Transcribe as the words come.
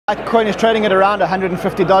Litecoin is trading at around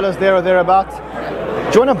 $150 there or thereabouts.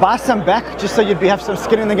 Do you want to buy some back just so you'd have some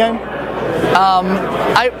skin in the game?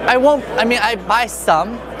 I won't. I mean, I buy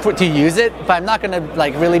some to use it, but I'm not gonna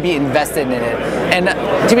like really be invested in it. And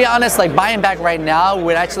to be honest, like buying back right now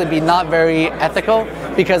would actually be not very ethical,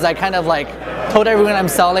 because I kind of like told everyone I'm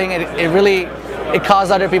selling. It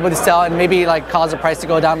caused other people to sell and maybe like cause the price to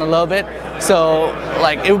go down a little bit. So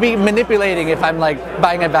like it would be manipulating if I'm like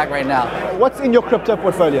buying it back right now. What's in your crypto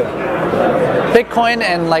portfolio? Bitcoin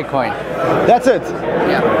and Litecoin. That's it?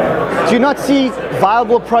 Yeah. Do you not see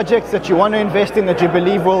viable projects that you want to invest in that you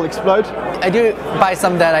believe will explode? I do buy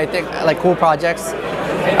some that I think like cool projects,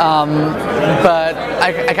 but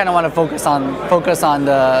I kind of want to focus on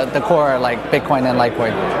the core like Bitcoin and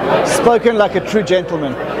Litecoin. Spoken like a true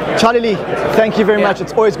gentleman. Charlie Lee, thank you very much.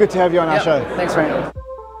 It's always good to have you on our show. Thanks, Frank.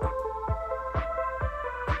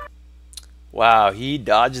 Wow, he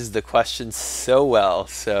dodges the question so well.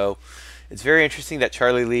 So it's very interesting that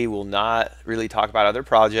Charlie Lee will not really talk about other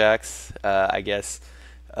projects. I guess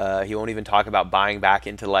he won't even talk about buying back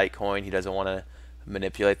into Litecoin. He doesn't want to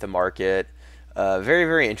manipulate the market. Very,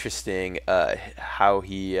 very interesting how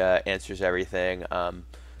he answers everything.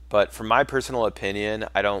 But from my personal opinion,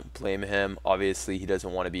 I don't blame him. Obviously, he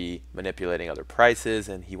doesn't want to be manipulating other prices,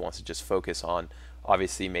 and he wants to just focus on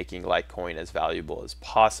obviously making Litecoin as valuable as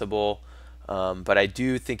possible. But I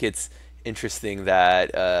do think it's interesting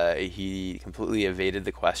that he completely evaded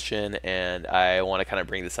the question, and I want to kind of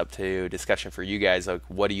bring this up to discussion for you guys. Like,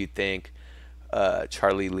 what do you think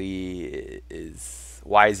Charlie Lee is?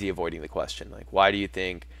 Why is he avoiding the question? Like, why do you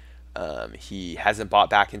think he hasn't bought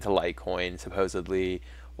back into Litecoin supposedly?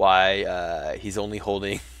 Why he's only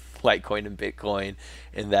holding Litecoin and Bitcoin,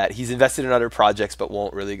 and that he's invested in other projects but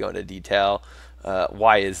won't really go into detail?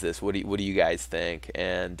 Why is this? What do you guys think?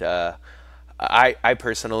 And I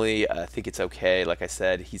personally think it's okay. Like I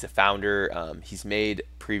said, he's a founder. He's made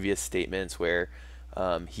previous statements where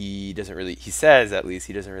he says at least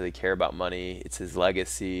he doesn't really care about money. It's his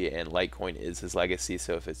legacy, and Litecoin is his legacy.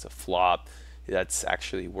 So if it's a flop, that's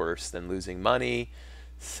actually worse than losing money.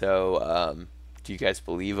 So do you guys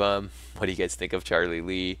believe him? What do you guys think of Charlie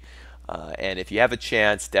Lee? And if you have a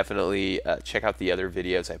chance, definitely check out the other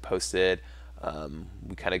videos I posted.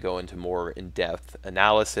 We kind of go into more in-depth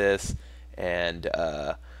analysis, and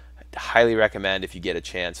highly recommend, if you get a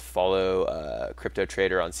chance, follow Crypto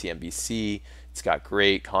Trader on CNBC. It's got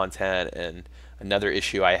great content. And another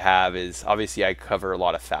issue I have is, obviously I cover a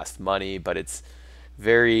lot of fast money, but it's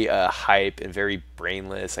very hype and very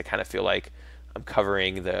brainless. I kind of feel like I'm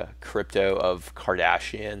covering the crypto of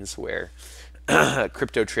Kardashians, where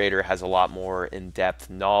Crypto Trader has a lot more in-depth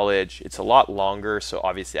knowledge. It's a lot longer, so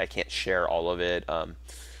obviously I can't share all of it.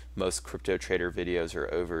 Most Crypto Trader videos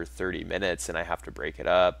are over 30 minutes, and I have to break it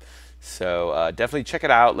up. So definitely check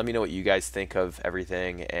it out. Let me know what you guys think of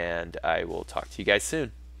everything, and I will talk to you guys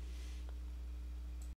soon.